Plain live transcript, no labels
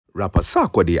Rapper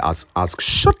Sarkodie has asked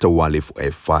Shatta Wale for a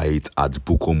fight at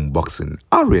Bukom Boxing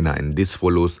Arena, and this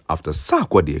follows after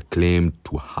Sarkodie claimed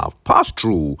to have passed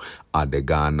through at the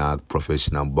Ghana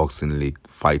Professional Boxing League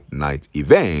Fight Night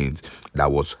event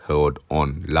that was held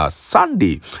on last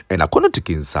Sunday. And according to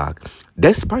Kinsak,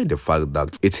 despite the fact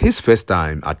that it's his first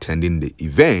time attending the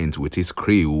event with his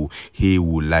crew, he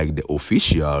would like the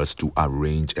officials to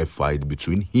arrange a fight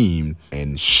between him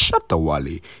and Shatta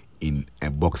Wale in a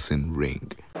boxing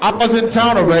ring. I was in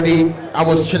town already. I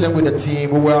was chilling with the team.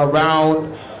 We were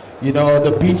around,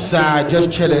 the beach side,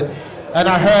 just chilling. And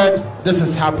I heard this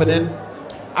is happening.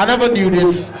 I never knew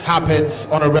this happens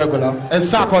on a regular. And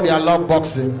Sarkodie, I love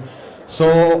boxing.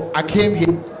 So I came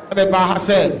here.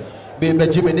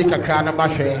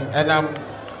 And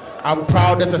I'm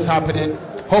proud this is happening.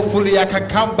 Hopefully I can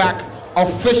come back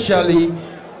officially.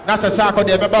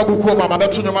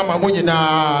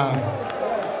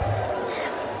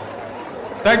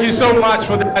 Thank you so much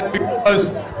for that,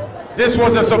 because this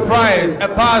was a surprise, a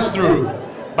pass-through,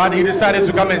 but he decided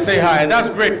to come and say hi. That's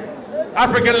great.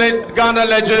 Ghana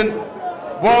legend,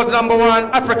 world's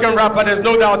 #1 African rapper, there's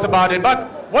no doubt about it. But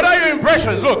what are your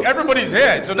impressions? Look, everybody's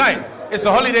here tonight. It's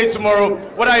a holiday tomorrow.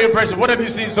 What are your impressions? What have you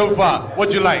seen so far? What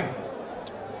do you like?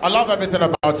 I love everything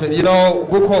about it.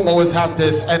 Bukom always has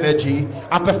this energy.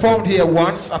 I performed here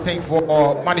once, I think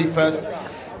for Money First,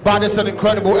 but it's an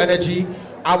incredible energy.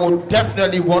 I would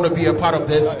definitely want to be a part of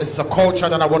this. It's a culture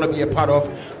that I want to be a part of.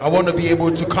 I want to be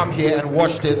able to come here and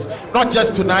watch this, not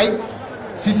just tonight.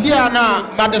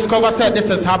 Sisiana, my discover said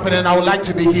this is happening. I would like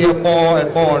to be here more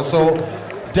and more. So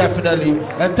definitely.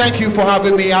 And thank you for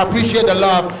having me. I appreciate the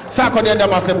love. Sarkodie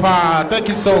Damasepa. Thank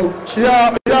you so much.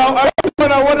 Yeah, I don't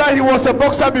know whether he was a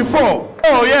boxer before.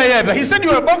 Oh, yeah, but he said you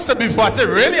were a boxer before. I said,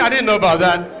 really? I didn't know about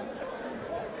that.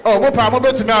 Oh, I'm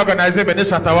about to organize him and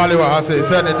Shatta Wale was saying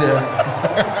there.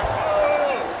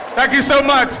 Thank you so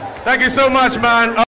much. Thank you so much, man.